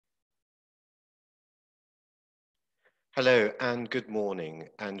Hello and good morning,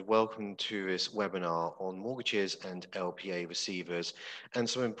 and welcome to this webinar on mortgages and LPA receivers and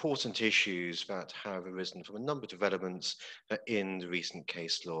some important issues that have arisen from a number of developments in the recent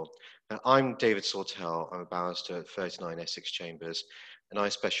case law. I'm David Sawtell. I'm a barrister at 39 Essex Chambers, and I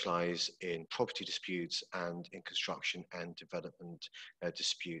specialise in property disputes and in construction and development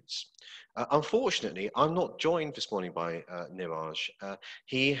disputes. Unfortunately, I'm not joined this morning by Niraj.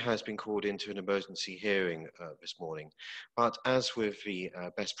 He has been called into an emergency hearing this morning. But as with the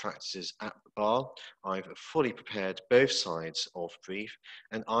best practices at the bar, I've fully prepared both sides of brief,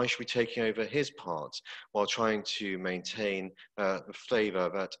 and I shall be taking over his part while trying to maintain the flavour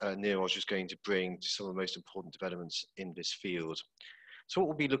that Niraj is going to bring to some of the most important developments in this field. So what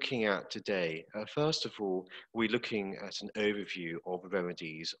we'll be looking at today, first of all, we're looking at an overview of the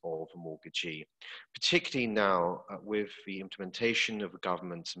remedies of a mortgagee, particularly now with the implementation of the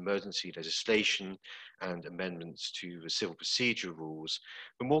government's emergency legislation and amendments to the civil procedure rules.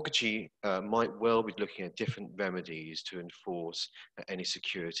 The mortgagee might well be looking at different remedies to enforce any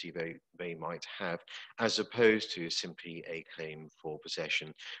security they might have, as opposed to simply a claim for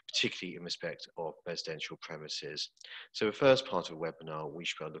possession, particularly in respect of residential premises. So the first part of the webinar, we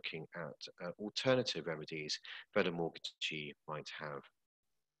shall be looking at alternative remedies that a mortgagee might have.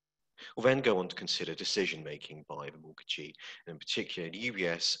 We'll then go on to consider decision-making by the mortgagee, and in particular the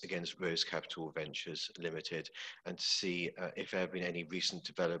UBS against Rose Capital Ventures Ltd, and to see if there have been any recent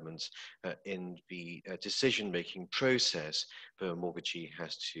developments in the decision-making process that a mortgagee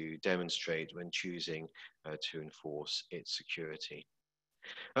has to demonstrate when choosing to enforce its security.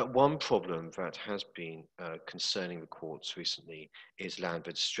 One problem that has been concerning the courts recently is land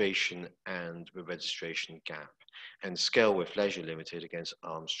registration and the registration gap. And Scale Leisure Limited against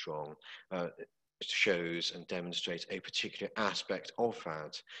Armstrong shows and demonstrates a particular aspect of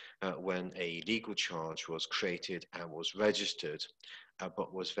that when a legal charge was created and was registered,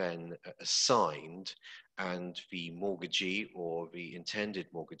 but was then assigned, and the mortgagee or the intended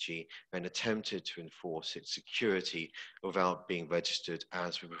mortgagee then attempted to enforce its security without being registered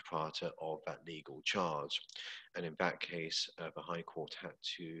as the proprietor of that legal charge. And in that case, the High Court had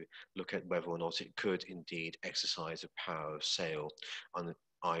to look at whether or not it could indeed exercise a power of sale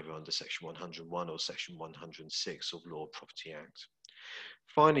either under Section 101 or Section 106 of Law Property Act.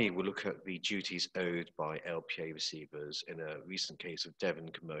 Finally, we'll look at the duties owed by LPA receivers in a recent case of Devon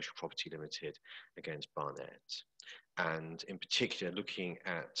Commercial Property Limited against Barnett. And in particular, looking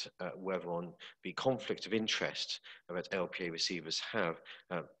at whether on the conflict of interest that LPA receivers have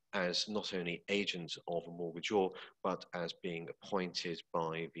as not only agents of a mortgagor, but as being appointed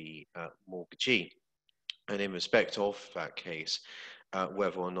by the mortgagee. And in respect of that case,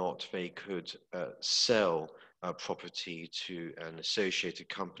 whether or not they could sell property to an associated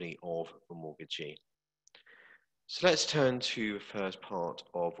company of the mortgagee. So let's turn to the first part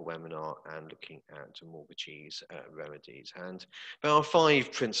of the webinar and looking at the mortgagee's remedies. And there are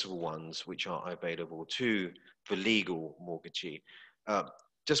 5 principal ones which are available to the legal mortgagee.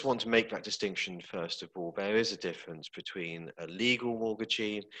 Just want to make that distinction first of all. There is a difference between a legal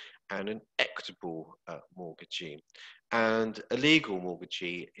mortgagee and an equitable mortgagee. And a legal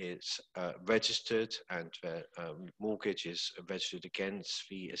mortgagee is registered, and their mortgage is registered against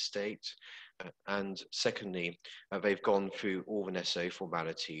the estate. And secondly, they've gone through all the necessary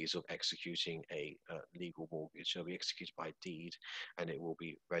formalities of executing a legal mortgage. It'll be executed by deed and it will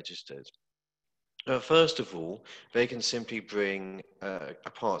be registered. First of all, they can simply bring a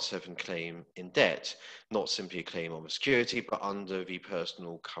Part 7 claim in debt, not simply a claim on the security, but under the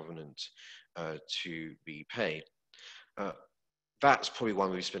personal covenant to repay. That's probably one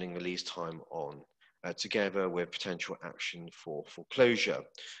we're spending the least time on, together with potential action for foreclosure.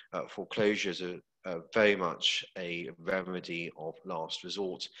 Foreclosures are very much a remedy of last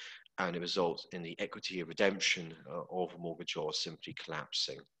resort, and it results in the equity of redemption of a mortgagor simply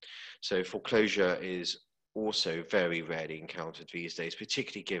collapsing. So foreclosure is also very rarely encountered these days,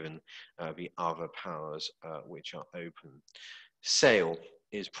 particularly given the other powers which are open. Sale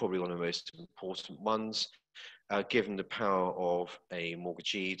is probably one of the most important ones, given the power of a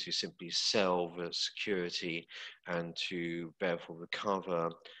mortgagee to simply sell the security and to therefore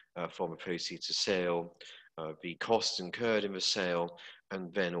recover from the proceeds of sale, the costs incurred in the sale,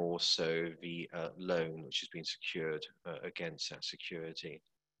 and then also the loan which has been secured against that security.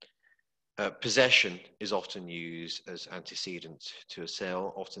 Possession is often used as antecedent to a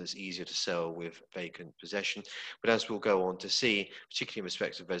sale. Often it's easier to sell with vacant possession, but as we'll go on to see, particularly in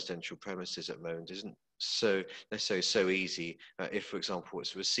respect of residential premises at the moment, isn't so necessarily so easy if, for example,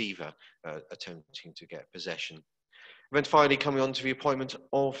 it's a receiver attempting to get possession. Then finally, coming on to the appointment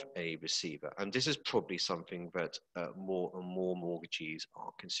of a receiver, and this is probably something that more and more mortgagees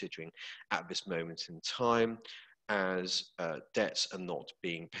are considering at this moment in time, as debts are not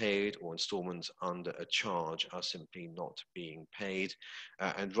being paid or instalments under a charge are simply not being paid.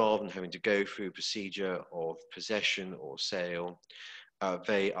 And rather than having to go through a procedure of possession or sale,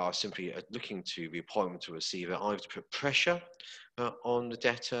 they are simply looking to the appointment of a receiver either to put pressure on the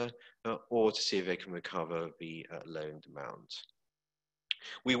debtor or to see if they can recover the loaned amount.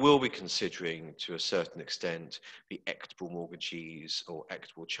 We will be considering, to a certain extent, the equitable mortgagees or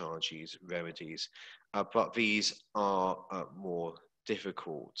equitable charges remedies, but these are more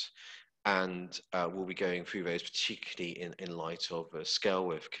difficult, and we'll be going through those particularly in light of the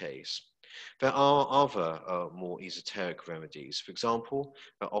Skelworth case. There are other more esoteric remedies. For example,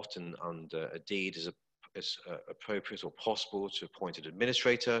 often under a deed is appropriate or possible to appoint an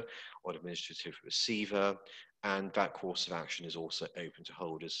administrator or an administrative receiver, and that course of action is also open to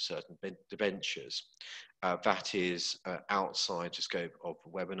holders of certain debentures. That is outside the scope of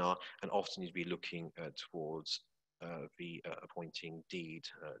the webinar, and often you'd be looking towards the appointing deed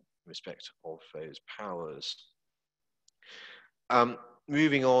in respect of those powers.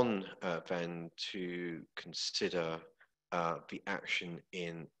 Moving on then to consider the action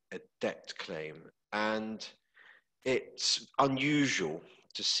in a debt claim. And it's unusual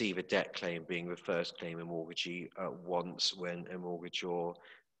to see the debt claim being the first claim a mortgagee wants when a mortgagor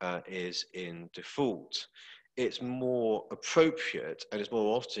is in default. It's more appropriate and is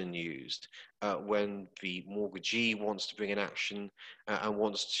more often used when the mortgagee wants to bring an action and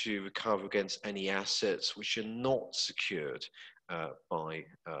wants to recover against any assets which are not secured by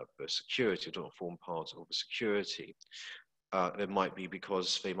the security, do not form part of the security. There might be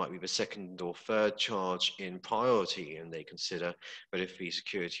because they might be the second or third charge in priority, and they consider that if the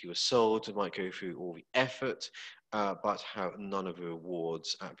security was sold, they might go through all the effort, but have none of the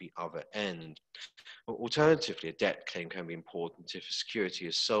rewards at the other end. Alternatively, a debt claim can be important if a security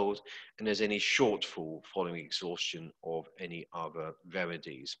is sold and there's any shortfall following exhaustion of any other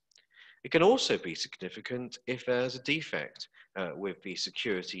remedies. It can also be significant if there's a defect with the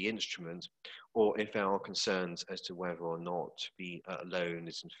security instrument, or if there are concerns as to whether or not the loan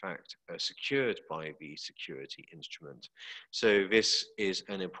is in fact secured by the security instrument. So this is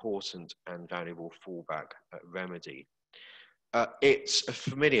an important and valuable fallback remedy. It's a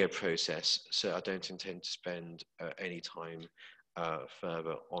familiar process, so I don't intend to spend any time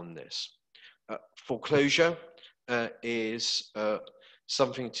further on this. Foreclosure is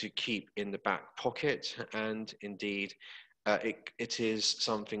something to keep in the back pocket, and indeed it is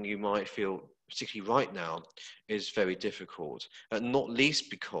something you might feel, particularly right now, is very difficult, not least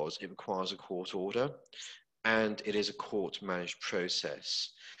because it requires a court order and it is a court managed process,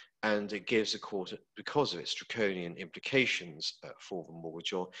 and it gives the court, because of its draconian implications for the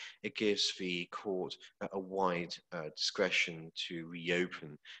mortgagor, it gives the court a wide discretion to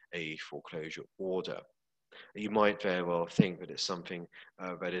reopen a foreclosure order. You might very well think that it's something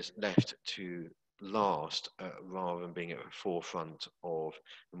that is left to last rather than being at the forefront of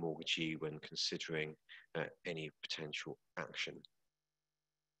the mortgagee when considering any potential action.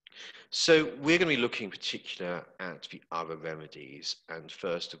 So we're going to be looking in particular at the other remedies, and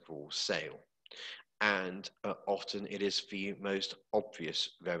first of all, sale. And often it is the most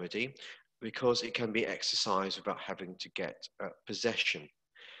obvious remedy because it can be exercised without having to get possession.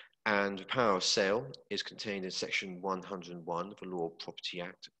 And the power of sale is contained in Section 101 of the Law of Property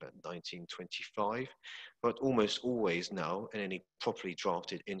Act of 1925, but almost always now, in any properly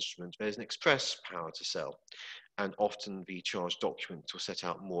drafted instrument, there's an express power to sell, and often the charge document will set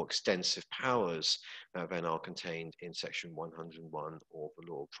out more extensive powers than are contained in Section 101 of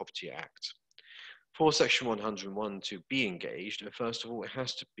the Law of Property Act. For Section 101 to be engaged, first of all, it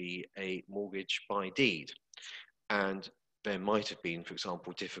has to be a mortgage by deed, and there might have been, for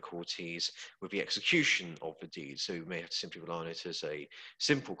example, difficulties with the execution of the deed. So you may have to simply rely on it as a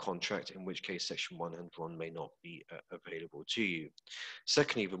simple contract, in which case Section 101 may not be available to you.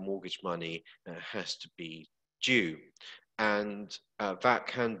 Secondly, the mortgage money has to be due. And that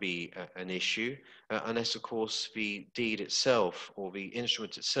can be an issue, unless, of course, the deed itself or the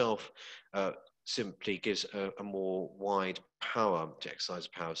instrument itself simply gives a more wide power to exercise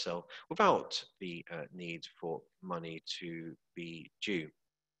power of sale without the need for money to be due.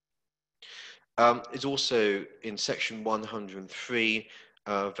 It's also in Section 103,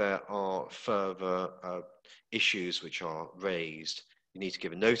 there are further issues which are raised. You need to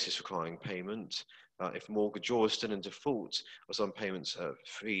give a notice requiring payment. If mortgagor is still in default or some payments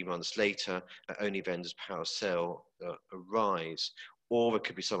 3 months later, only then does power of sale arise. Or there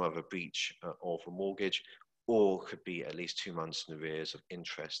could be some other breach of a mortgage, or could be at least 2 months in arrears of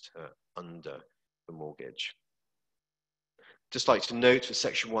interest under the mortgage. Just like to note that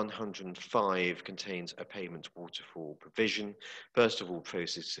Section 105 contains a payment waterfall provision. First of all,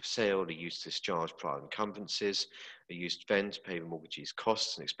 process of sale, the use to discharge prior encumbrances, the use then to pay the mortgagee's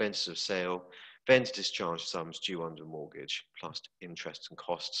costs and expenses of sale, then to discharge sums due under the mortgage, plus interest and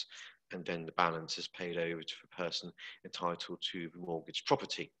costs, and then the balance is paid over to the person entitled to the mortgage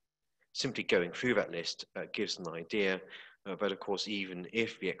property. Simply going through that list gives an idea, but of course, even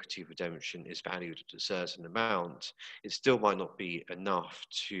if the equity redemption is valued at a certain amount, it still might not be enough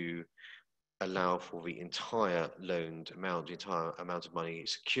to allow for the entire loaned amount, the entire amount of money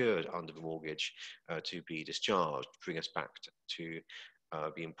secured under the mortgage to be discharged, bring us back to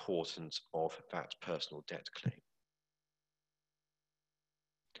the importance of that personal debt claim.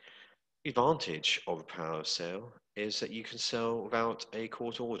 The advantage of a power of sale is that you can sell without a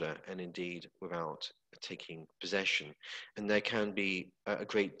court order and indeed without taking possession. And there can be a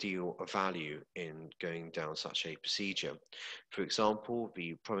great deal of value in going down such a procedure. For example,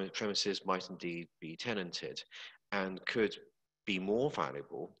 the premises might indeed be tenanted and could be more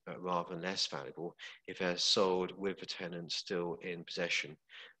valuable rather than less valuable if they're sold with the tenant still in possession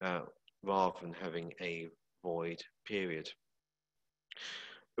rather than having a void period.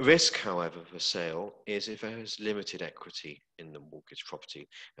 Risk, however, for sale is if there is limited equity in the mortgage property.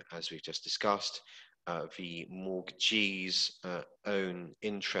 As we've just discussed, the mortgagee's own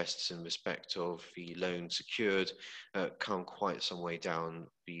interests in respect of the loan secured come quite some way down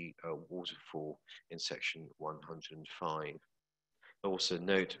the waterfall in section 105. Also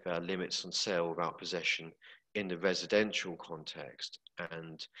note there are limits on sale without possession in the residential context,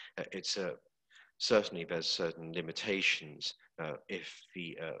 and certainly there's certain limitations if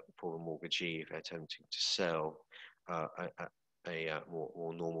for a mortgagee, if they're attempting to sell a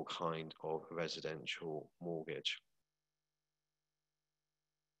more normal kind of residential mortgage.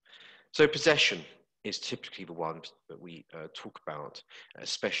 So possession is typically the one that we talk about,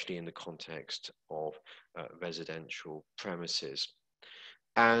 especially in the context of residential premises,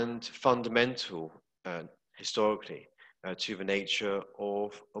 and fundamental historically to the nature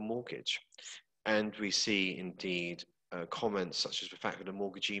of a mortgage. And we see indeed comments such as the fact that a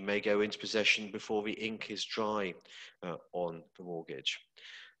mortgagee may go into possession before the ink is dry on the mortgage.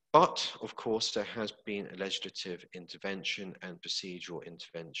 But of course, there has been a legislative intervention and procedural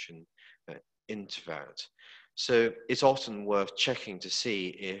intervention into that. So it's often worth checking to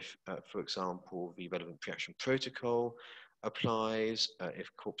see if, for example, the relevant pre-action protocol applies,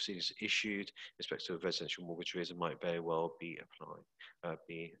 if court proceedings are issued in respect to a residential mortgage arrears, it might very well be applied,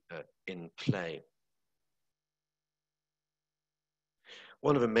 in play.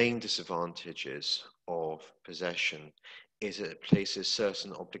 One of the main disadvantages of possession is that it places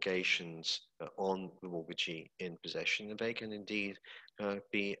certain obligations on the mortgagee in possession, and they can indeed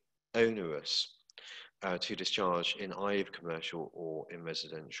be onerous to discharge in either commercial or in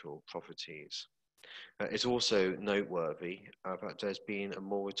residential properties. It's also noteworthy that there's been a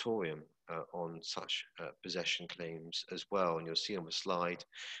moratorium on such possession claims as well, and you'll see on the slide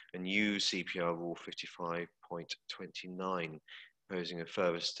a new CPR Rule 55.29 proposing a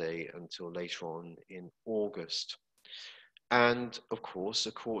further stay until later on in August. And of course,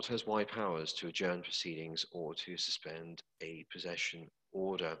 the court has wide powers to adjourn proceedings or to suspend a possession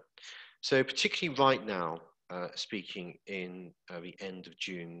order. So particularly right now, speaking in the end of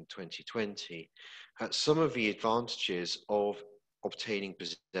June 2020, some of the advantages of obtaining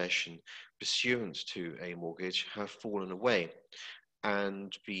possession pursuant to a mortgage have fallen away,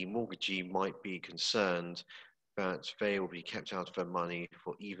 and the mortgagee might be concerned that they will be kept out of their money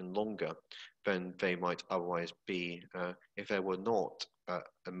for even longer than they might otherwise be if there were not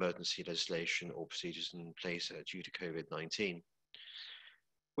emergency legislation or procedures in place due to COVID-19.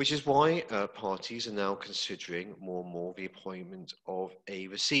 Which is why parties are now considering more and more the appointment of a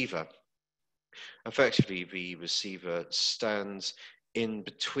receiver. Effectively, the receiver stands in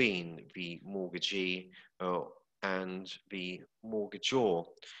between the mortgagee and the mortgagor,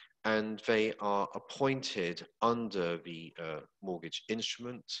 and they are appointed under the mortgage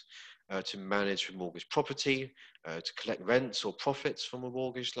instrument to manage the mortgage property, to collect rents or profits from a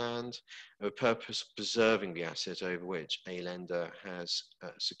mortgaged land, for the purpose of preserving the asset over which a lender has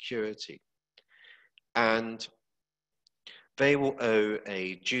security. And they will owe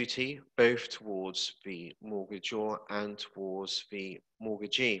a duty both towards the mortgagor and towards the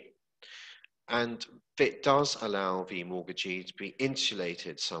mortgagee. And it does allow the mortgagee to be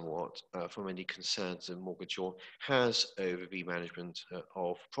insulated somewhat from any concerns the mortgagor has over the management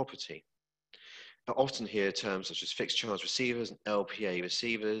of property. I often hear terms such as fixed charge receivers and LPA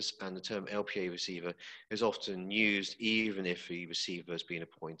receivers, and the term LPA receiver is often used even if the receiver has been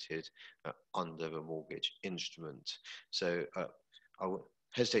appointed under a mortgage instrument. So I will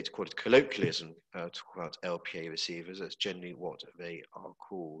hesitate to call it colloquialism to talk about LPA receivers. That's generally what they are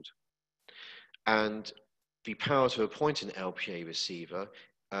called. And the power to appoint an LPA receiver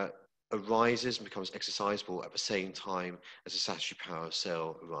arises and becomes exercisable at the same time as the statutory power of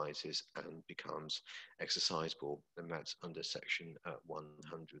sale arises and becomes exercisable, and that's under section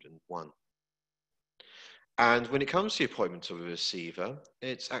 101. And when it comes to the appointment of a receiver,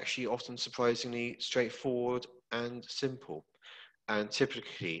 it's actually often surprisingly straightforward and simple. And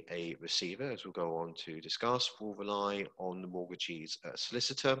typically a receiver, as we'll go on to discuss, will rely on the mortgagee's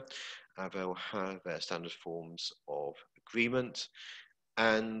solicitor. They'll have their standard forms of agreement,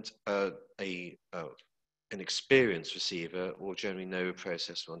 and an experienced receiver will generally know a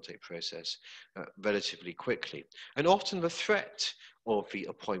process, will undertake process relatively quickly. And often the threat of the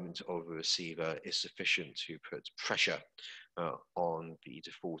appointment of a receiver is sufficient to put pressure on the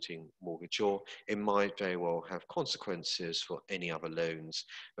defaulting mortgagor. It might very well have consequences for any other loans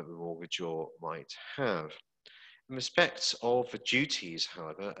that the mortgagor might have. In respect of the duties,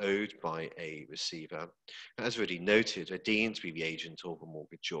 however, owed by a receiver, as already noted, they're deemed to be the agent of a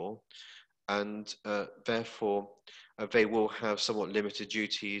mortgagor, and therefore they will have somewhat limited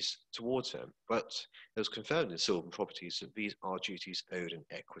duties towards them. But it was confirmed in Sylvan Properties that these are duties owed in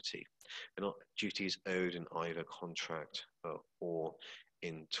equity. They're not duties owed in either contract or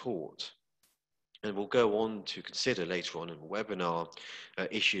in tort. And we'll go on to consider later on in the webinar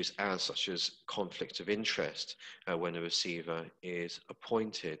issues such as conflict of interest when a receiver is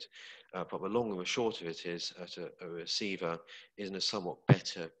appointed. But the long and the short of it is that a receiver is in a somewhat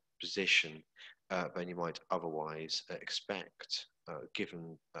better position than you might otherwise expect,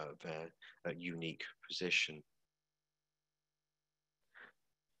 given their unique position.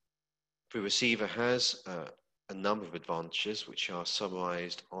 The receiver has a number of advantages which are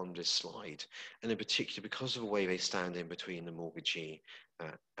summarized on this slide, and in particular because of the way they stand in between the mortgagee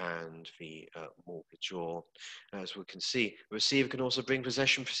and the mortgagor. As we can see, the receiver can also bring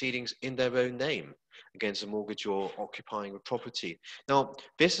possession proceedings in their own name against a mortgagor occupying the property. Now,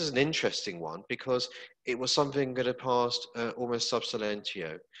 this is an interesting one because it was something that had passed almost sub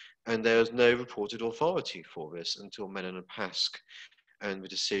silentio, and there was no reported authority for this until Mellon and Pask, and the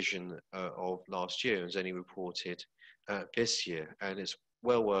decision of last year was only reported this year, and it's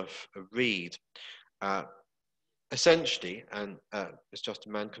well worth a read. Essentially, and as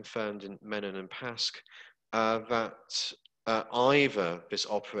Justin Mann confirmed in Menon and Pask, that either this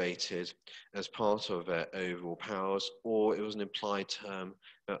operated as part of their overall powers or it was an implied term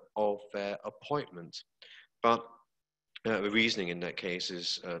of their appointment. But the reasoning in that case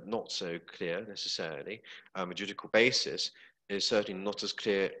is not so clear necessarily. A judicial basis is certainly not as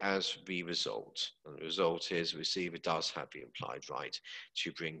clear as the result. And the result is the receiver does have the implied right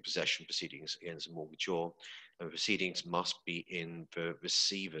to bring possession proceedings against a mortgagor, and the proceedings must be in the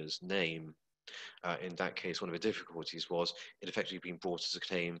receiver's name. In that case, one of the difficulties was it effectively being brought as a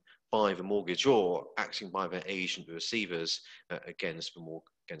claim by the mortgagor, acting by their agent, the receivers, against the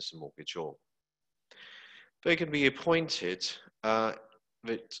mortgagor. They can be appointed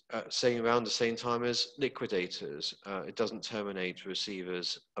saying around the same time as liquidators. It doesn't terminate the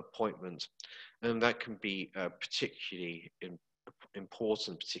receiver's appointment, and that can be particularly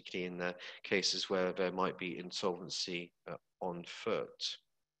important, particularly in the cases where there might be insolvency on foot.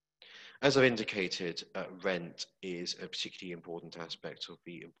 As I've indicated, rent is a particularly important aspect of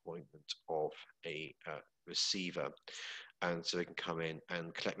the appointment of a receiver, and so they can come in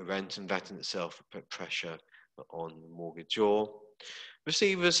and collect the rent, and that in itself will put pressure on the mortgagor.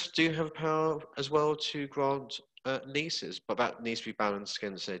 Receivers do have power as well to grant leases, but that needs to be balanced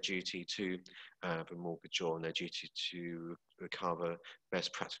against their duty to the mortgagor and their duty to recover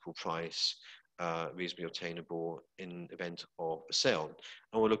best practical price reasonably obtainable in event of a sale.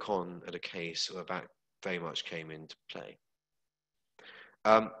 And we'll look on at a case where that very much came into play.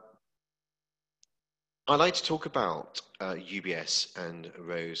 I'd like to talk about UBS and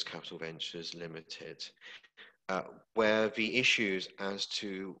Rose Capital Ventures Ltd. Where the issues as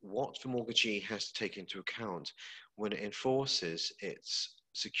to what the mortgagee has to take into account when it enforces its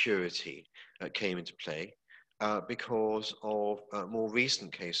security came into play because of more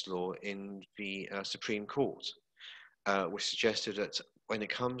recent case law in the Supreme Court, which suggested that when it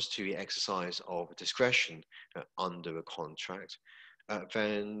comes to the exercise of discretion under a contract,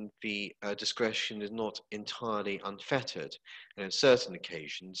 then the discretion is not entirely unfettered, and on certain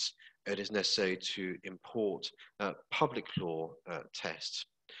occasions it is necessary to import public law tests.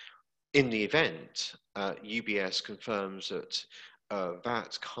 In the event, UBS confirms that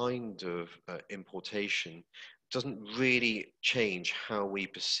that kind of importation doesn't really change how we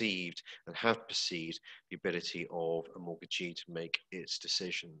perceived and have perceived the ability of a mortgagee to make its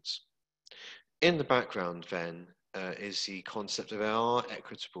decisions. In the background, then, is the concept of our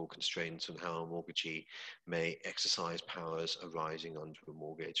equitable constraints on how a mortgagee may exercise powers arising under a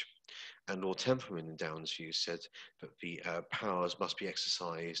mortgage. And Lord Templeman in Downes' view said that the powers must be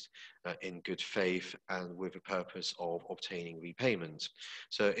exercised in good faith and with the purpose of obtaining repayment.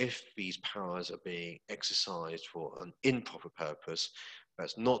 So if these powers are being exercised for an improper purpose,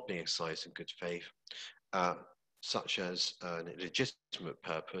 that's not being exercised in good faith, such as an illegitimate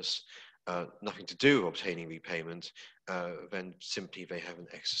purpose, nothing to do with obtaining repayment, then simply they haven't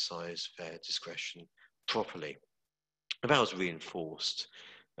exercised their discretion properly. And that was reinforced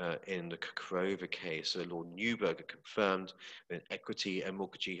in the Kukurova case. So Lord Neuberger confirmed that equity, a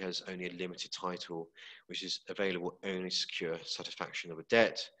mortgagee has only a limited title, which is available only to secure satisfaction of a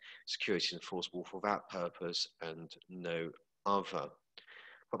debt. Security is enforceable for that purpose and no other.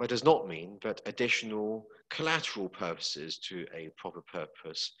 But that does not mean that additional collateral purposes to a proper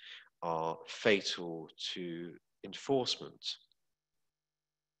purpose are fatal to enforcement.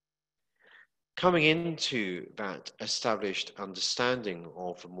 Coming into that established understanding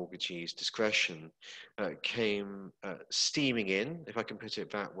of the mortgagee's discretion came steaming in, if I can put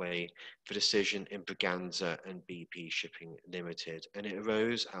it that way, the decision in Braganza and BP Shipping Limited. And it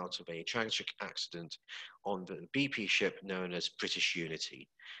arose out of a tragic accident on the BP ship known as British Unity,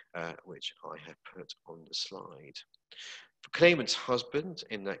 which I have put on the slide. The claimant's husband,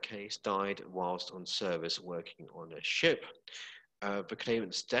 in that case, died whilst on service working on a ship. The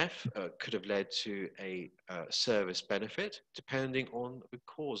claimant's death could have led to a service benefit, depending on the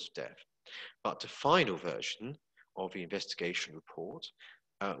cause of death. But the final version of the investigation report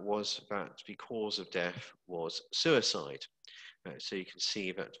was that the cause of death was suicide. So you can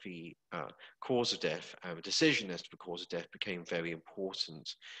see that the cause of death and the decision as to the cause of death became very important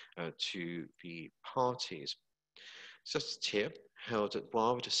to the parties. Justice Tier held that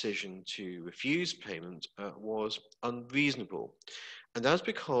while the decision to refuse payment was unreasonable, and that's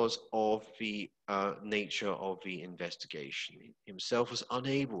because of the nature of the investigation. He himself was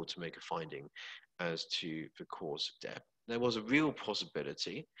unable to make a finding as to the cause of death. There was a real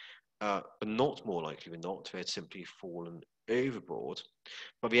possibility, but not more likely than not, they had simply fallen overboard.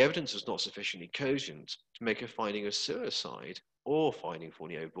 But the evidence was not sufficiently cogent to make a finding of suicide or finding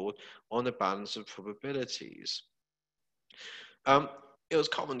falling overboard on a balance of probabilities. It was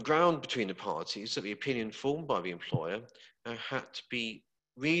common ground between the parties that the opinion formed by the employer had to be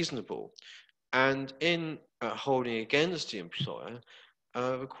reasonable. And in holding against the employer,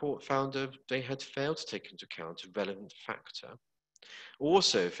 the court found that they had failed to take into account a relevant factor.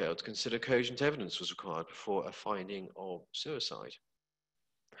 Also failed to consider cogent evidence was required before a finding of suicide.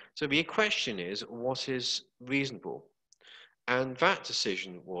 So the question is, what is reasonable? And that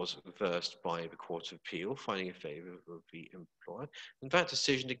decision was reversed by the Court of Appeal, finding in favour of the employer. And that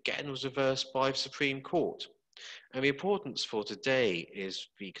decision again was reversed by the Supreme Court. And the importance for today is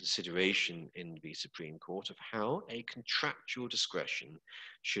the consideration in the Supreme Court of how a contractual discretion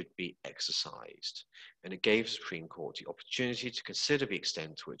should be exercised. And it gave the Supreme Court the opportunity to consider the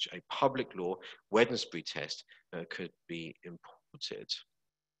extent to which a public law Wednesbury test could be imported.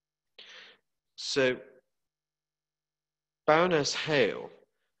 So, Baroness Hale,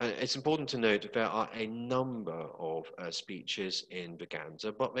 it's important to note that there are a number of speeches in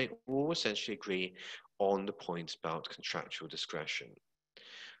Braganza, but they all essentially agree on the point about contractual discretion.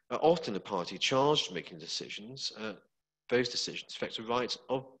 Often the party charged with making decisions, those decisions affect the rights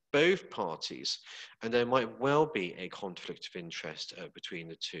of both parties, and there might well be a conflict of interest between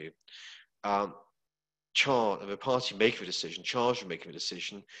the two. The party making a decision, charged with making a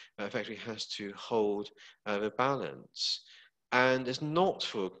decision, effectively has to hold the balance. And it's not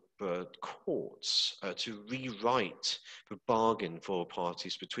for the courts to rewrite the bargain for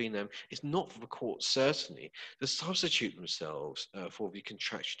parties between them. It's not for the courts, certainly, to substitute themselves for the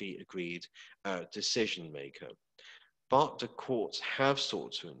contractually agreed decision maker. But the courts have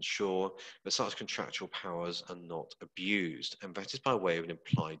sought to ensure that such contractual powers are not abused, and that is by way of an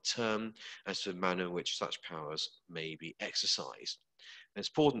implied term as to the manner in which such powers may be exercised. And it's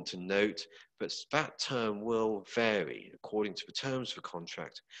important to note that that term will vary according to the terms of the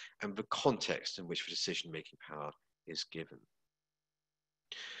contract and the context in which the decision-making power is given.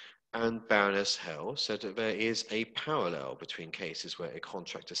 And Baroness Hale said that there is a parallel between cases where a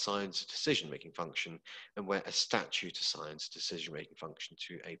contract assigns a decision-making function and where a statute assigns a decision-making function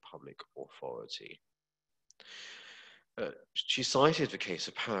to a public authority. She cited the case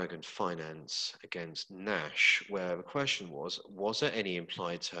of Paragon Finance against Nash, where the question was there any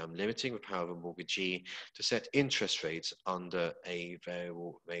implied term limiting the power of a mortgagee to set interest rates under a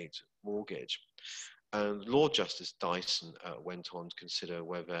variable rate mortgage? And Lord Justice Dyson went on to consider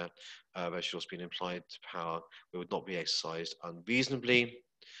whether there should also be an implied power that would not be exercised unreasonably.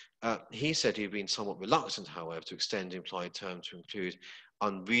 He said he'd been somewhat reluctant, however, to extend the implied term to include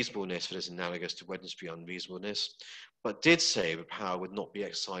unreasonableness that is analogous to Wednesbury unreasonableness, but did say the power would not be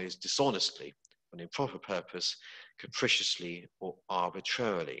exercised dishonestly, for an improper purpose, capriciously, or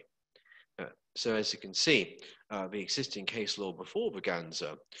arbitrarily. So as you can see, the existing case law before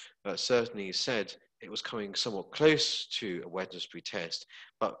Braganza certainly said it was coming somewhat close to a Wednesbury test,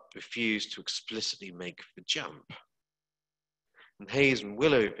 but refused to explicitly make the jump. And Hayes and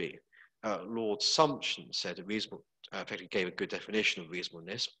Willoughby, Lord Sumption said a reasonable, effectively gave a good definition of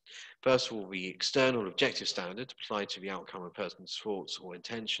reasonableness. First of all, the external objective standard applied to the outcome of a person's thoughts or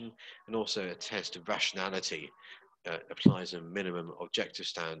intention, and also a test of rationality applies a minimum objective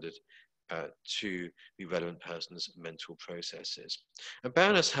standard to the relevant person's mental processes. And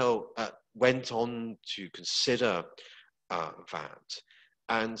Baroness Hell went on to consider that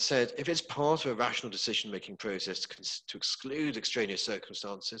and said if it's part of a rational decision-making process to exclude extraneous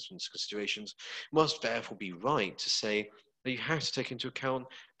circumstances from considerations, it must therefore be right to say that you have to take into account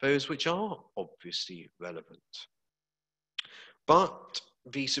those which are obviously relevant. But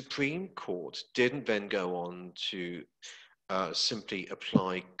the Supreme Court didn't then go on to simply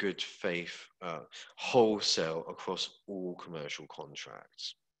apply good faith wholesale across all commercial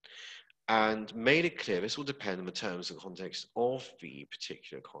contracts, and made it clear this will depend on the terms and context of the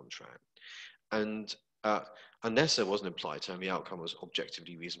particular contract. And unless there was an implied term, the outcome was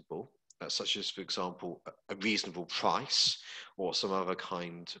objectively reasonable, such as, for example, a reasonable price or some other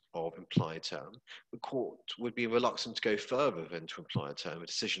kind of implied term, the court would be reluctant to go further than to imply a term. The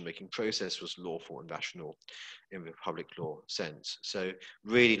decision-making process was lawful and rational in the public law sense. So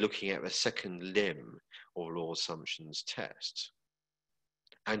really looking at the second limb of Lord Sumption's test.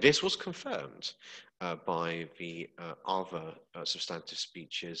 And this was confirmed by the other substantive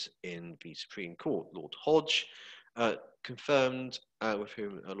speeches in the Supreme Court. Lord Hodge confirmed, with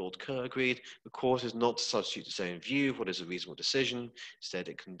whom Lord Kerr agreed, the court is not to substitute its own view of what is a reasonable decision. Instead,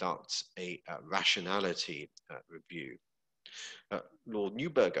 it conducts a rationality review. Lord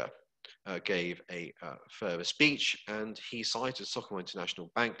Neuberger gave a further speech, and he cited Socorro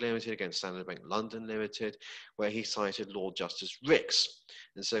International Bank Limited against Standard Bank London Limited, where he cited Lord Justice Ricks,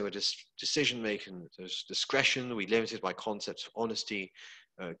 and so a decision-making discretion we limited by concepts of honesty,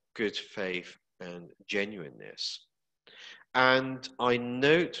 good faith, and genuineness. And I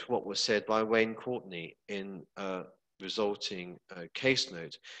note what was said by Wayne Courtney in resulting case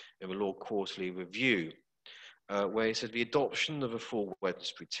note in the Law Quarterly Review, where he said the adoption of a full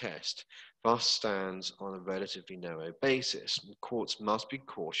Wednesbury test thus stands on a relatively narrow basis, and courts must be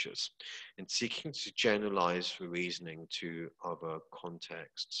cautious in seeking to generalize the reasoning to other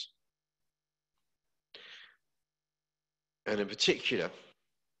contexts. And in particular,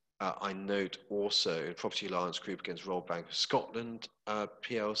 I note also in Property Alliance Group against Royal Bank of Scotland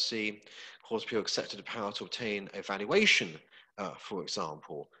PLC, Court of Appeal accepted the power to obtain a valuation, for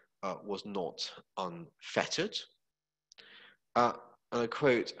example, was not unfettered. And I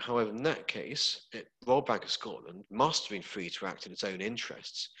quote, however, in that case, Royal Bank of Scotland must have been free to act in its own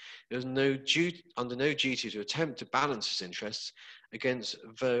interests. There was under no duty to attempt to balance its interests against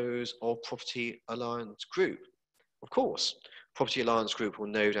those of Property Alliance Group. Of course, Property Alliance Group will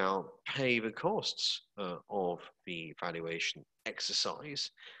no doubt pay the costs of the valuation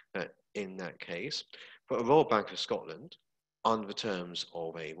exercise in that case, but Royal Bank of Scotland, under the terms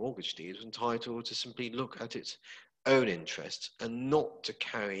of a mortgage deed, is entitled to simply look at its own interests and not to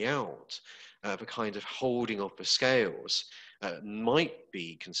carry out the kind of holding of the scales might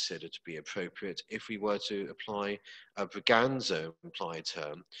be considered to be appropriate if we were to apply a Braganza implied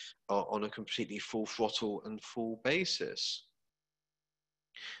term on a completely full throttle and full basis.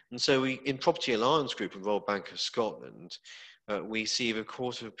 And so in Property Alliance Group and Royal Bank of Scotland, we see the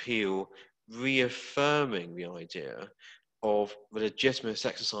Court of Appeal reaffirming the idea of the legitimate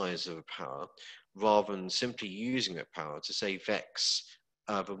exercise of a power rather than simply using that power to, say, vex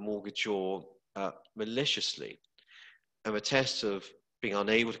the mortgagor maliciously. And the test of being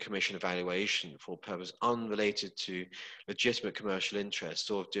unable to commission a valuation for a purpose unrelated to legitimate commercial interests,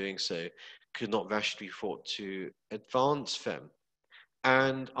 or of doing so could not rationally be thought to advance them.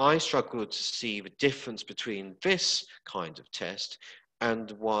 And I struggle to see the difference between this kind of test and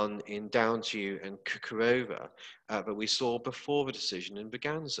one in Downview and Cukurova that we saw before the decision in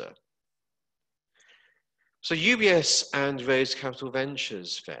Braganza. So UBS and Rose Capital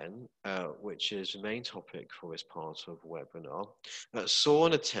Ventures then, which is the main topic for this part of the webinar, saw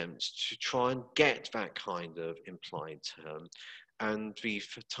an attempt to try and get that kind of implied term, and the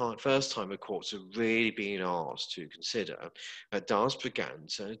first time the courts have really been asked to consider, does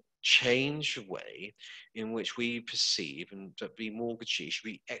Braganza change the way in which we perceive and that the mortgagee should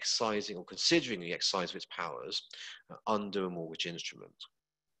be exercising or considering the exercise of its powers under a mortgage instrument?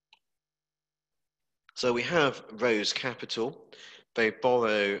 So we have Rose Capital. They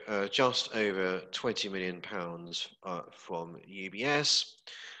borrow just over £20 million from UBS.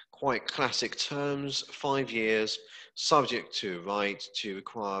 Quite classic terms, 5 years, subject to a right to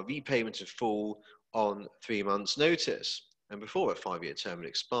require repayment of full on 3 months' notice. And before a 5-year term had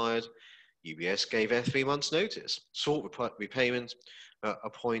expired, UBS gave their 3 months' notice, sought repayment,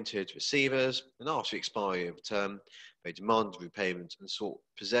 appointed receivers, and after the expiry of the term, they demanded repayment and sought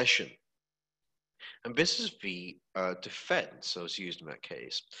possession. And this is the defence that was used in that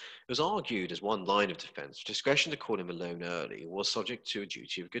case. It was argued as one line of defence, discretion to call him a loan early was subject to a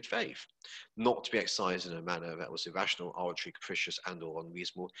duty of good faith, not to be exercised in a manner that was irrational, arbitrary, capricious, and or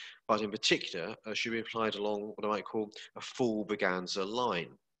unreasonable, but in particular should be applied along what I might call a full Braganza line.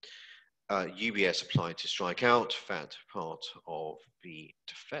 UBS applied to strike out that part of the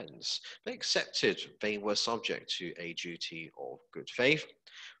defence. They accepted they were subject to a duty of good faith,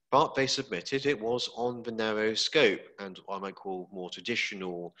 but they submitted it was on the narrow scope and what I might call more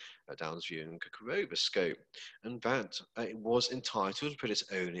traditional Downsview and Kukurova scope, and that it was entitled to put its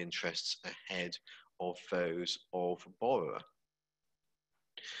own interests ahead of those of borrower.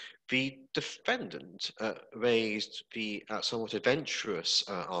 The defendant raised the somewhat adventurous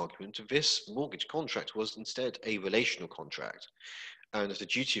argument that this mortgage contract was instead a relational contract, and that the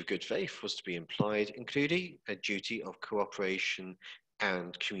duty of good faith was to be implied, including a duty of cooperation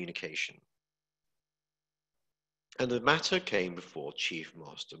and communication. And the matter came before Chief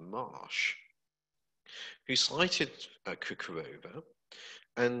Master Marsh, who cited Kukurova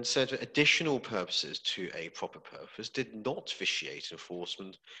and said that additional purposes to a proper purpose did not vitiate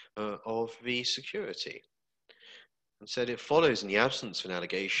enforcement of the security, and said it follows in the absence of an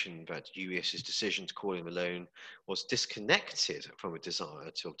allegation that UBS's decision to call him a loan was disconnected from a desire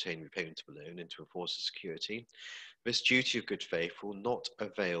to obtain repayment of a loan and to enforce the security. This duty of good faith will not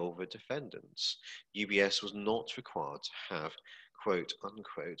avail the defendants. UBS was not required to have, quote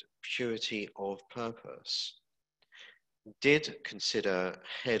unquote, purity of purpose. Did consider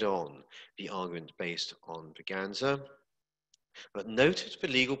head-on the argument based on Braganza, but noted the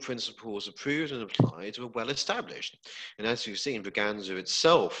legal principles approved and applied were well established. And as you've seen, Braganza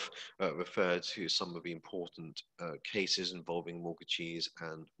itself referred to some of the important cases involving mortgagees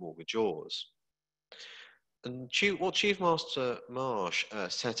and mortgagors. And what Chief Master Marsh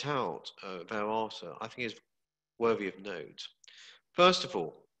set out thereafter, I think, is worthy of note. First of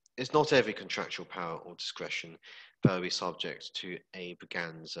all, it's not every contractual power or discretion that will be subject to a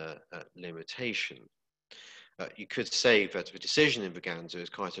Braganza limitation. You could say that the decision in Braganza is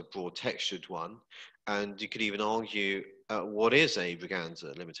quite a broad-textured one, and you could even argue what is a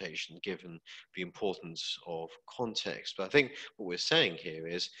Braganza limitation given the importance of context. But I think what we're saying here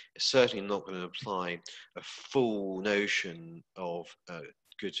is it's certainly not going to apply a full notion of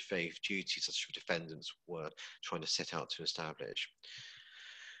good faith duties such as defendants were trying to set out to establish.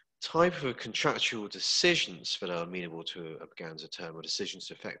 Type of contractual decisions that are amenable to a Braganza term are decisions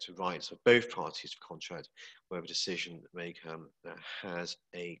to affect the rights of both parties to contract, where the decision maker has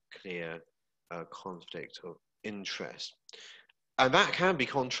a clear conflict of interest. And that can be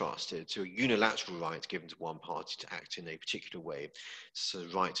contrasted to a unilateral right given to one party to act in a particular way. So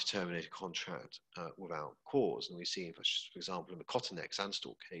the right to terminate a contract without cause. And we've seen, for example, in the Cottonex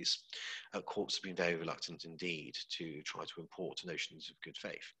Anstall case, courts have been very reluctant indeed to try to import notions of good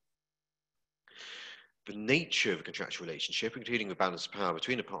faith. The nature of a contractual relationship, including the balance of power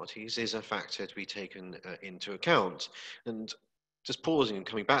between the parties, is a factor to be taken into account. And just pausing and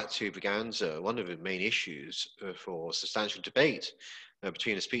coming back to Braganza, one of the main issues for substantial debate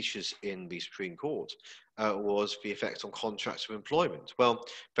between the speeches in the Supreme Court was the effect on contracts of employment. Well,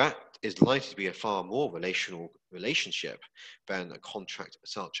 that is likely to be a far more relational relationship than a contract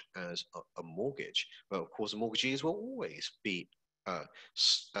such as a mortgage. Well, of course, the mortgagees will always be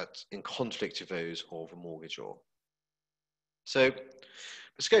in conflict with those of a mortgagor. So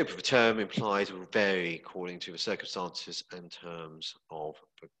the scope of a term implied will vary according to the circumstances and terms of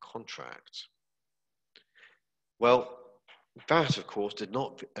the contract. Well, that, of course, did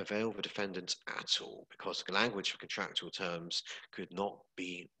not avail the defendants at all, because the language of contractual terms could not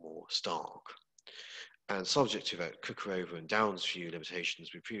be more stark. And subject to that Kukurova and Downsview limitations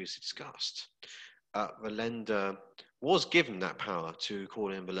we previously discussed, the lender was given that power to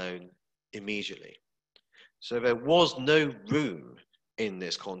call in the loan immediately. So there was no room in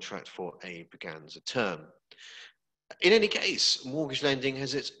this contract for a Braganza term. In any case, mortgage lending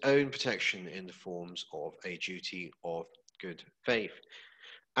has its own protection in the forms of a duty of good faith,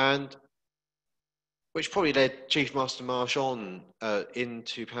 and which probably led Chief Master Marsh on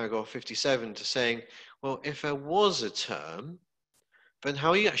into paragraph 57 to saying, well, if there was a term, then how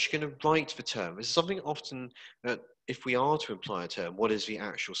are you actually going to write the term? This is something often that if we are to imply a term, what is the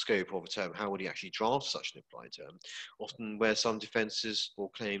actual scope of a term? How would you actually draft such an implied term? Often where some defences or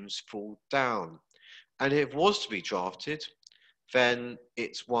claims fall down. And if it was to be drafted, then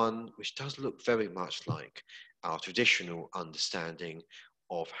it's one which does look very much like our traditional understanding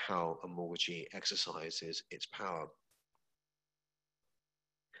of how a mortgagee exercises its power.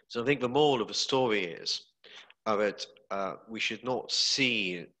 So I think the moral of the story is that we should not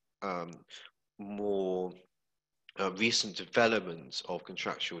see more recent developments of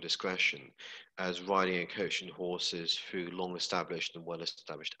contractual discretion as riding and coaching horses through long-established and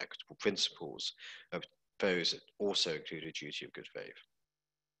well-established equitable principles, those that also include a duty of good faith.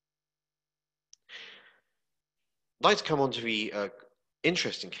 I'd like to come on to the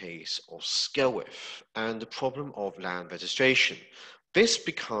interesting case of Skelwith and the problem of land registration. This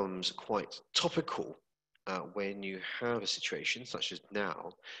becomes quite topical when you have a situation such as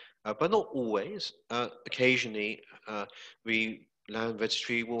now, but not always. Occasionally, the land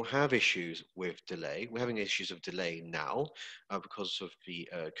registry will have issues with delay. We're having issues of delay now because of the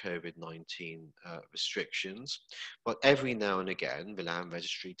COVID-19 restrictions, but every now and again, the land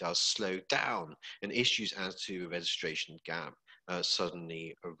registry does slow down, and issues as to the registration gap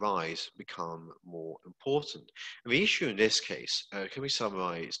suddenly arise, become more important. And the issue in this case can be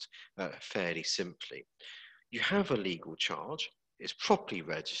summarized fairly simply. You have a legal charge, it's properly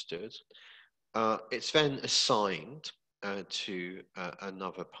registered, it's then assigned to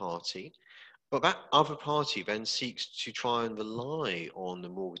another party, but that other party then seeks to try and rely on the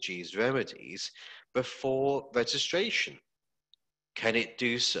mortgagee's remedies before registration. Can it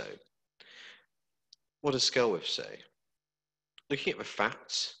do so? What does Skelwith say? Looking at the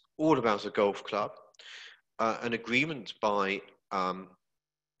facts, all about a golf club, an agreement by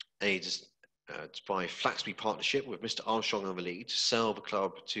by Flaxby Partnership with Mr. Armstrong and the lead to sell the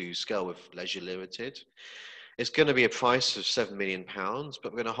club to Skelwith Leisure Limited. It's going to be a price of £7 million, but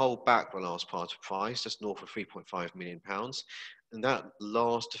we're going to hold back the last part of price, that's north of £3.5 million. And that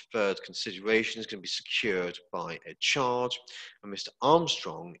last deferred consideration is going to be secured by a charge, and Mr.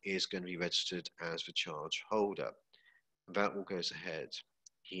 Armstrong is going to be registered as the charge holder. That all goes ahead.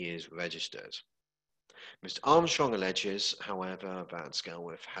 He is registered. Mr. Armstrong alleges, however, that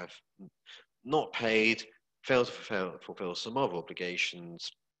Skelwith have not paid, failed to fulfill some other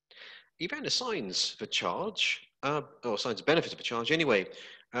obligations. He then assigns the charge, or assigns the benefit of the charge anyway,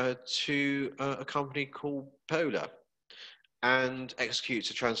 to a company called Polar, and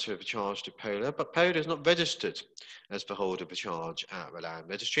executes a transfer of the charge to Polar, but Polar is not registered as the holder of the charge at the land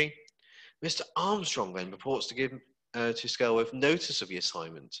registry. Mr. Armstrong then purports to give to Skelwith notice of the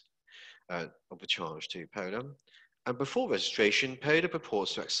assignment of the charge to Polar, and before registration, Polar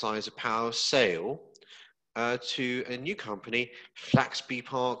purports to exercise a power of sale to a new company, Flaxby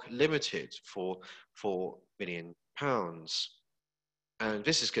Park Limited, for £4 million. And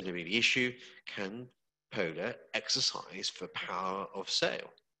this is going to be the issue: can Polar exercise the power of sale?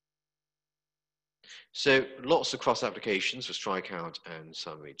 So lots of cross applications for strikeout and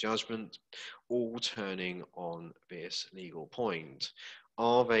summary judgment, all turning on this legal point.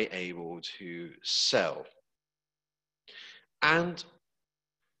 Are they able to sell? And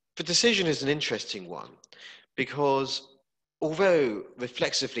the decision is an interesting one, because although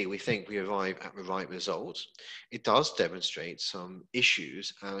reflexively we think we arrive at the right result, it does demonstrate some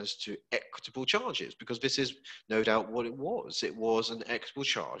issues as to equitable charges, because this is no doubt what it was. It was an equitable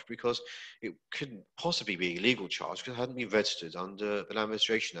charge because it couldn't possibly be a legal charge because it hadn't been registered under the Land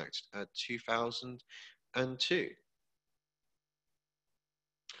Registration Act 2002.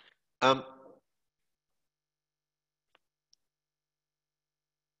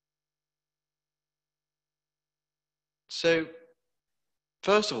 So,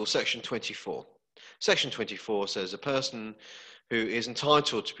 first of all, Section 24. Section 24 says a person who is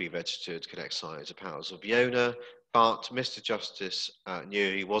entitled to be registered can exercise the powers of the owner, but Mr. Justice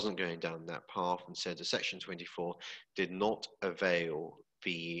knew he wasn't going down that path and said that Section 24 did not avail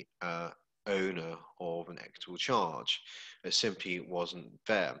the owner of an equitable charge. It simply wasn't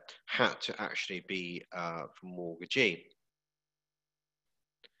there. Had to actually be for mortgagee.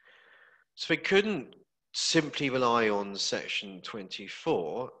 So they couldn't simply rely on Section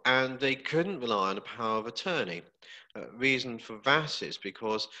 24, and they couldn't rely on a power of attorney. Reason for that is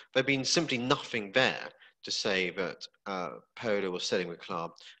because there'd been simply nothing there to say that Polo was selling the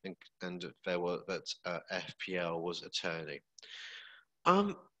club and that FPL was attorney.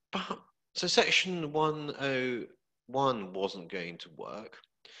 But so Section 101 wasn't going to work.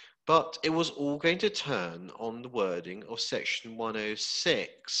 But it was all going to turn on the wording of Section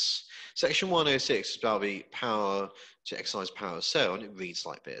 106. Section 106 is about the power to exercise power of sale, and it reads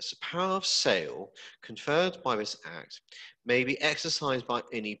like this. The power of sale conferred by this Act may be exercised by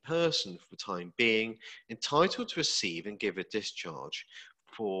any person for the time being entitled to receive and give a discharge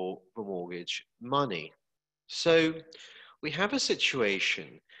for the mortgage money. So we have a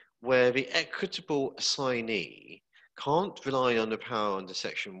situation where the equitable assignee can't rely on the power under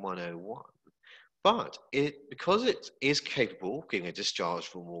Section 101, but because it is capable of giving a discharge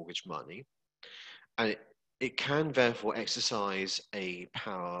for mortgage money, and it can therefore exercise a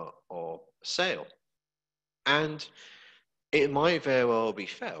power of sale. And it might very well be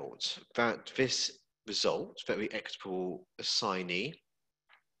felt that this result, that the equitable assignee,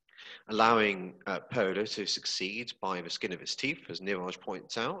 allowing Polo to succeed by the skin of its teeth, as Niraj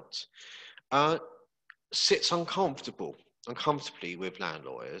points out, sits uncomfortably with land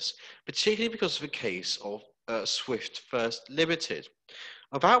lawyers, particularly because of the case of Swift First Limited.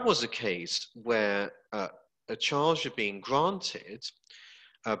 Now, that was a case where a charge had been granted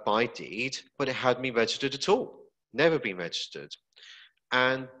by deed, but it hadn't been registered at all, never been registered.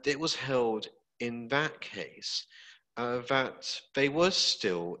 And it was held in that case that they were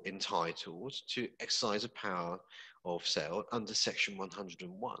still entitled to exercise a power of sale under Section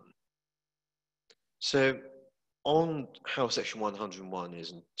 101. So on how Section 101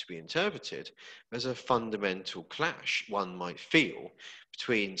 is to be interpreted, there's a fundamental clash, one might feel,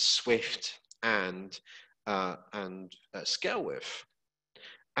 between Swift and Skelwith.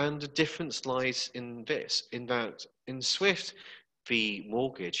 And the difference lies in this, in that in Swift, the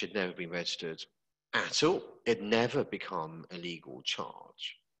mortgage had never been registered at all. It never become a legal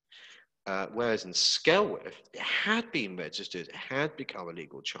charge. Whereas in Skelwith, it had been registered, it had become a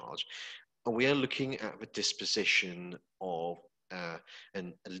legal charge. And we are looking at the disposition of a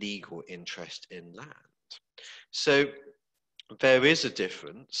legal interest in land. So there is a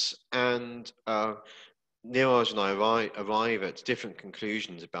difference, and Niraj and I arrive at different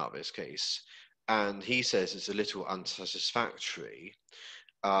conclusions about this case. And he says it's a little unsatisfactory.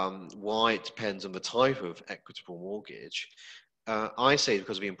 Why it depends on the type of equitable mortgage. I say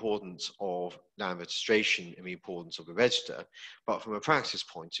because of the importance of land registration and the importance of the register, but from a practice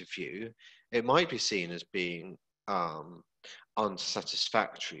point of view, it might be seen as being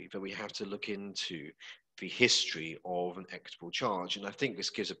unsatisfactory, that we have to look into the history of an equitable charge. And I think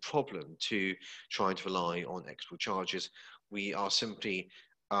this gives a problem to trying to rely on equitable charges. We are simply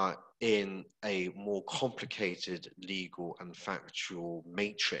in a more complicated legal and factual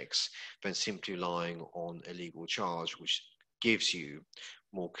matrix than simply relying on a legal charge, which gives you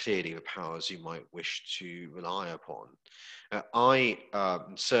more clearly the powers you might wish to rely upon. I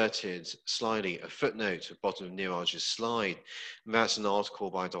inserted slightly a footnote at the bottom of Niraj's slide. And that's an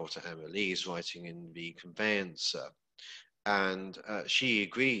article by Dr. Emma Lees writing in The Conveyancer. And she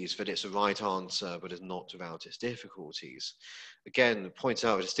agrees that it's the right answer, but is not without its difficulties. Again, points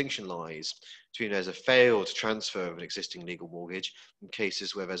out the distinction lies between there's a failed transfer of an existing legal mortgage and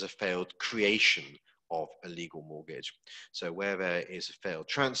cases where there's a failed creation of a legal mortgage. So where there is a failed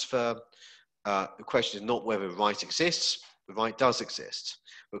transfer, the question is not whether the right exists, the right does exist.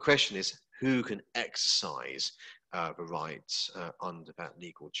 The question is who can exercise the rights under that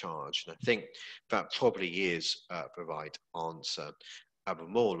legal charge. And I think that probably is the right answer. The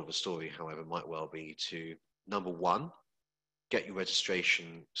moral of the story, however, might well be to, number one, get your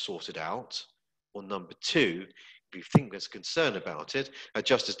registration sorted out, or number two, if you think there's concern about it,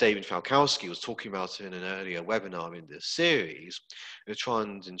 just as David Falkowski was talking about in an earlier webinar in this series, to try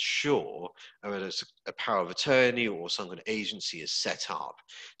and ensure that a power of attorney or some kind of agency is set up.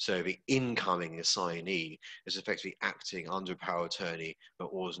 So the incoming assignee is effectively acting under a power of attorney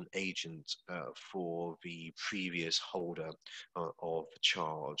or as an agent for the previous holder of the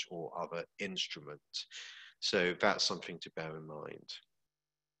charge or other instrument. So that's something to bear in mind.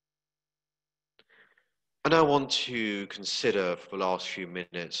 And I want to consider for the last few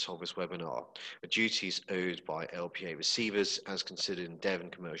minutes of this webinar the duties owed by LPA receivers as considered in Devon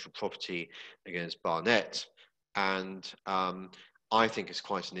Commercial Property against Barnett. And I think it's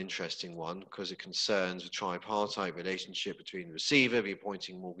quite an interesting one because it concerns a tripartite relationship between the receiver, the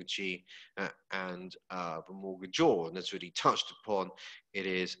appointing mortgagee, and the mortgagor. And as really touched upon, it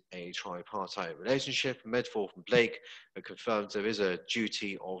is a tripartite relationship. A metaphor from Blake confirms there is a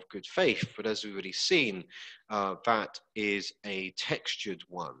duty of good faith, but as we've already seen, that is a textured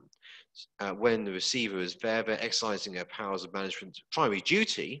one. When the receiver is there, they're exercising their powers of management. Primary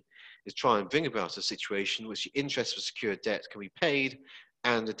duty is try and bring about a situation in which the interest for secured debt can be paid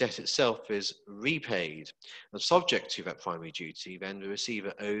and the debt itself is repaid. And subject to that primary duty, then the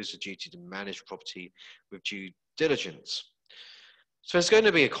receiver owes the duty to manage property with due diligence. So there's going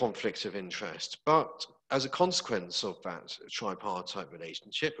to be a conflict of interest, but as a consequence of that tripartite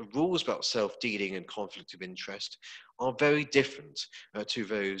relationship, the rules about self-dealing and conflict of interest are very different to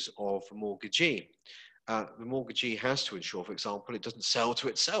those of the mortgagee. The mortgagee has to ensure, for example, it doesn't sell to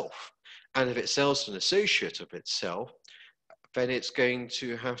itself. And if it sells to an associate of itself, then it's going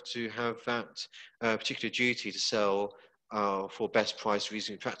to have that particular duty to sell for best price,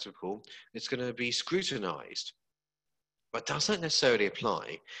 reasonably practical. It's going to be scrutinized. But doesn't necessarily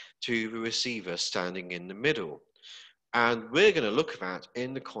apply to the receiver standing in the middle. And we're going to look at that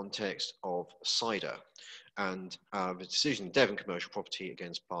in the context of cider and the decision in Devon Commercial Property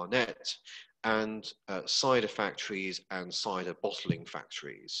against Barnett and cider factories and cider bottling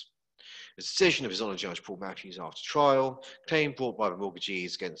factories. The decision of His Honour Judge Paul Matthews after trial, claim brought by the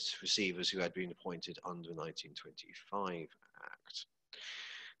mortgagees against receivers who had been appointed under the 1925 Act.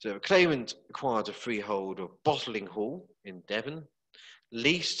 So the claimant acquired a freehold of Bottling Hall in Devon,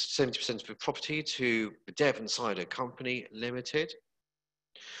 leased 70% of the property to the Devon Cider Company Limited,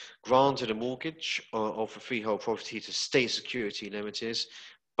 granted a mortgage of the freehold property to State Security Limited,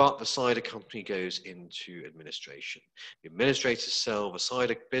 but the cider company goes into administration. The administrators sell the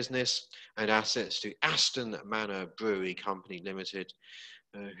cider business and assets to Aston Manor Brewery Company Limited,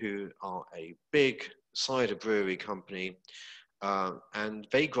 who are a big cider brewery company, and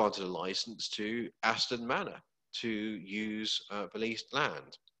they granted a license to Aston Manor to use the leased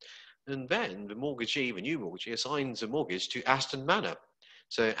land. And then the mortgagee, the new mortgagee, assigns a mortgage to Aston Manor.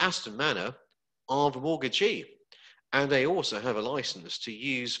 So Aston Manor are the mortgagee, and they also have a license to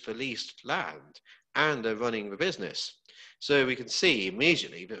use the leased land, and they're running the business. So we can see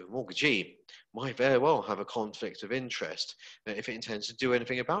immediately that the mortgagee might very well have a conflict of interest if it intends to do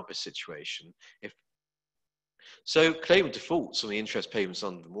anything about this situation. So claimant defaults on the interest payments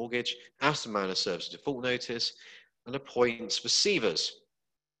under the mortgage, Aston Manor serves a default notice and appoints receivers.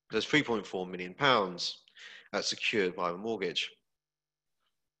 There's £3.4 million secured by the mortgage.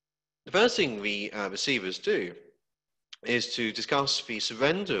 The first thing the receivers do is to discuss the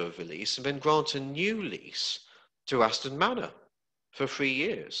surrender of the lease and then grant a new lease to Aston Manor for 3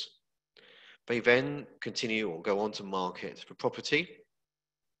 years. They then continue or go on to market the property.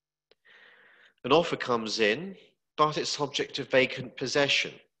 An offer comes in, but it's subject to vacant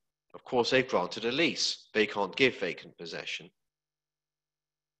possession. Of course, they've granted a lease. They can't give vacant possession.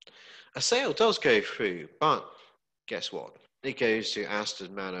 A sale does go through, but guess what? It goes to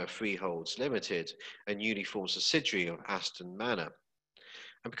Aston Manor Freeholds Limited, a newly formed subsidiary of Aston Manor.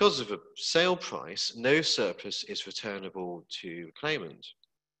 And because of a sale price, no surplus is returnable to the claimant.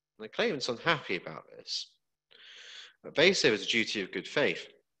 And the claimant's unhappy about this. They say there's a duty of good faith.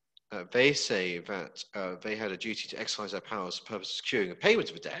 They say that they had a duty to exercise their powers for the purpose of securing a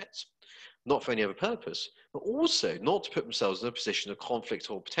payment of a debt, not for any other purpose, but also not to put themselves in a position of conflict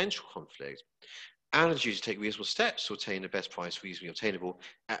or potential conflict, and a duty to take reasonable steps to obtain the best price reasonably obtainable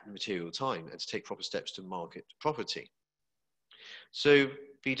at the material time, and to take proper steps to market the property. So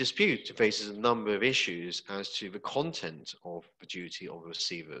the dispute faces a number of issues as to the content of the duty of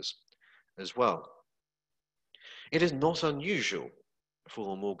receivers as well. It is not unusual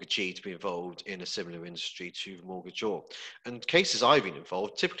for a mortgagee to be involved in a similar industry to the mortgagor. And cases I've been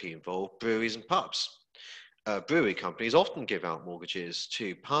involved typically involve breweries and pubs. Brewery companies often give out mortgages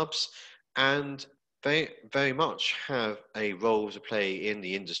to pubs, and they very much have a role to play in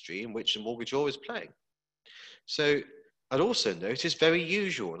the industry in which the mortgagor is playing. So I'd also note it's very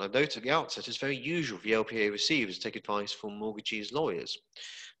usual, and I note at the outset, it's very usual for the LPA receivers to take advice from mortgagees' lawyers.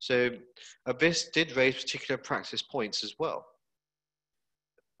 So this did raise particular practice points as well.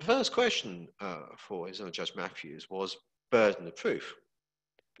 The first question for His Honour Judge Matthews was burden of proof.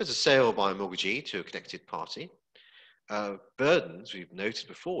 There's a sale by a mortgagee to a connected party. Burdens, we've noted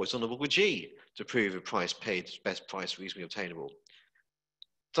before, is on the mortgagee to prove a price paid best price reasonably obtainable.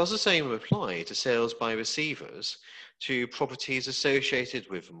 Does the same apply to sales by receivers to properties associated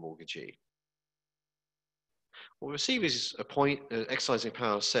with a mortgagee? Well, receivers exercising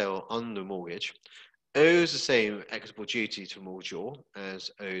power of sale under mortgage owes the same equitable duty to mortgagor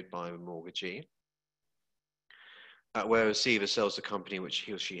as owed by a mortgagee, where a receiver sells the company in which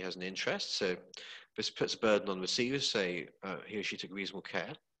he or she has an interest. So this puts a burden on the receiver, say he or she took reasonable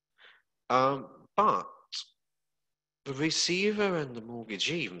care. But the receiver and the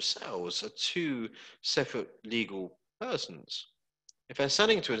mortgagee themselves are two separate legal persons. If they're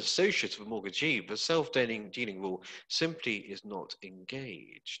selling to an associate of a mortgagee, the self-dealing rule simply is not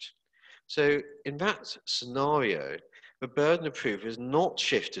engaged. So in that scenario, the burden of proof is not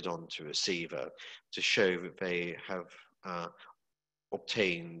shifted onto a receiver to show that they have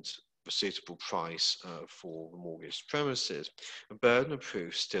obtained a suitable price for the mortgaged premises. The burden of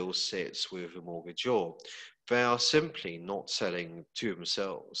proof still sits with the mortgagor. They are simply not selling to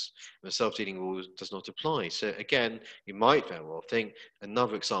themselves. The self-dealing rule does not apply. So again, you might very well think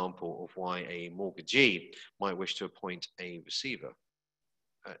another example of why a mortgagee might wish to appoint a receiver.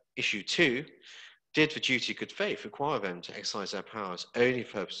 Issue 2, did the duty of good faith require them to exercise their powers only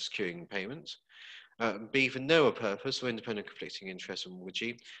for the purpose of securing payment? B, for no purpose or independent conflicting interest of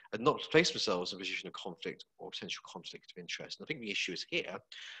mortgagee, and not to place themselves in a position of conflict or potential conflict of interest. And I think the issue is here,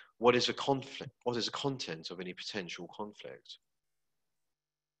 what is the conflict? What is the content of any potential conflict?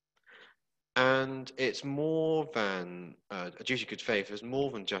 And it's more than a duty of good faith. It's more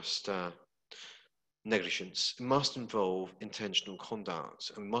than just negligence. It must involve intentional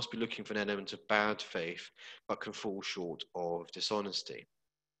conduct, and we must be looking for an element of bad faith, but can fall short of dishonesty.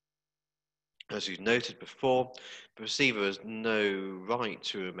 As we've noted before, the receiver has no right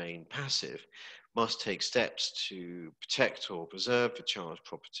to remain passive, must take steps to protect or preserve the charged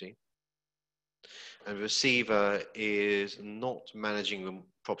property. And the receiver is not managing the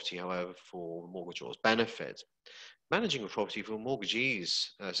property, however, for the mortgagor's benefit. Managing the property for the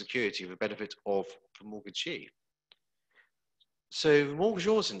mortgagee's security for the benefit of the mortgagee. So the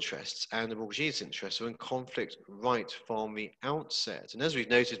mortgagor's interests and the mortgagee's interests are in conflict right from the outset. And as we've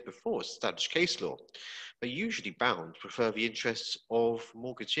noted before, established case law, they're usually bound to prefer the interests of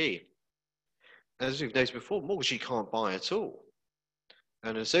mortgagee. As we've noted before, mortgagee can't buy at all.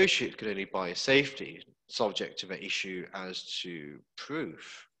 An associate can only buy safety, subject to the issue as to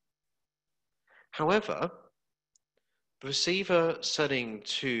proof. However, the receiver selling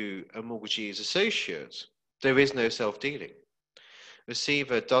to a mortgagee's associate, there is no self-dealing.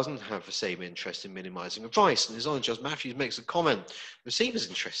 Receiver doesn't have the same interest in minimizing the price. And as Honor Judge Matthews makes a comment, receiver's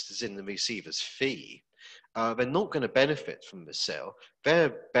interest is in the receiver's fee. They're not going to benefit from the sale.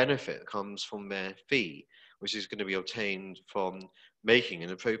 Their benefit comes from their fee, which is going to be obtained from making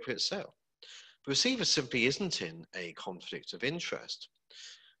an appropriate sale. The receiver simply isn't in a conflict of interest,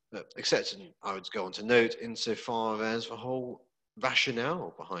 except, and I would go on to note, insofar as the whole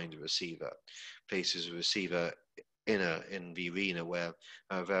rationale behind a receiver places a receiver in the arena where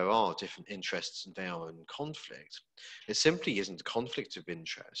there are different interests and they are in conflict. It simply isn't a conflict of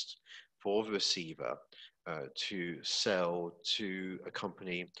interest for the receiver to sell to a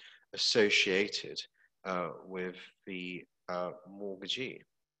company associated with the mortgagee.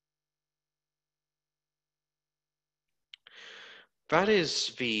 That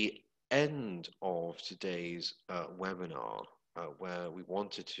is the end of today's webinar, where we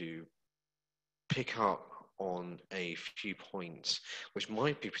wanted to pick up on a few points which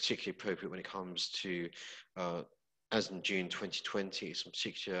might be particularly appropriate when it comes to, as in June 2020, some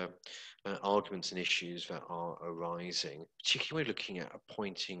particular arguments and issues that are arising, particularly looking at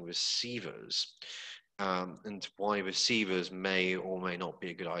appointing receivers. And why receivers may or may not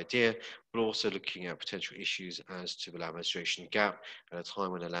be a good idea, but also looking at potential issues as to the land registration gap at a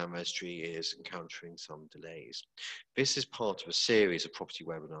time when the land registry is encountering some delays. This is part of a series of property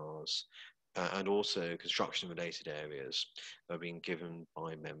webinars and also construction related areas are being given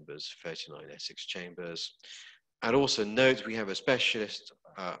by members 39 Essex Chambers. And also note we have a specialist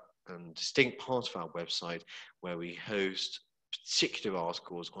and distinct part of our website where we host particular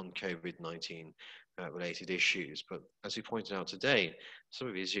articles on COVID-19 related issues. But as we pointed out today, some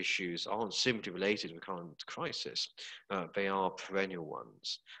of these issues aren't simply related to the current crisis. They are perennial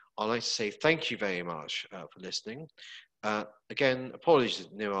ones. I'd like to say thank you very much for listening. Again, apologies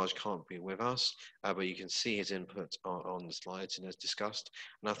that Niraj can't be with us, but you can see his input on the slides and as discussed.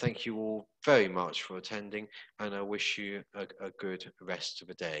 And I thank you all very much for attending, and I wish you a good rest of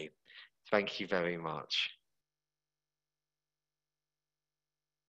the day. Thank you very much.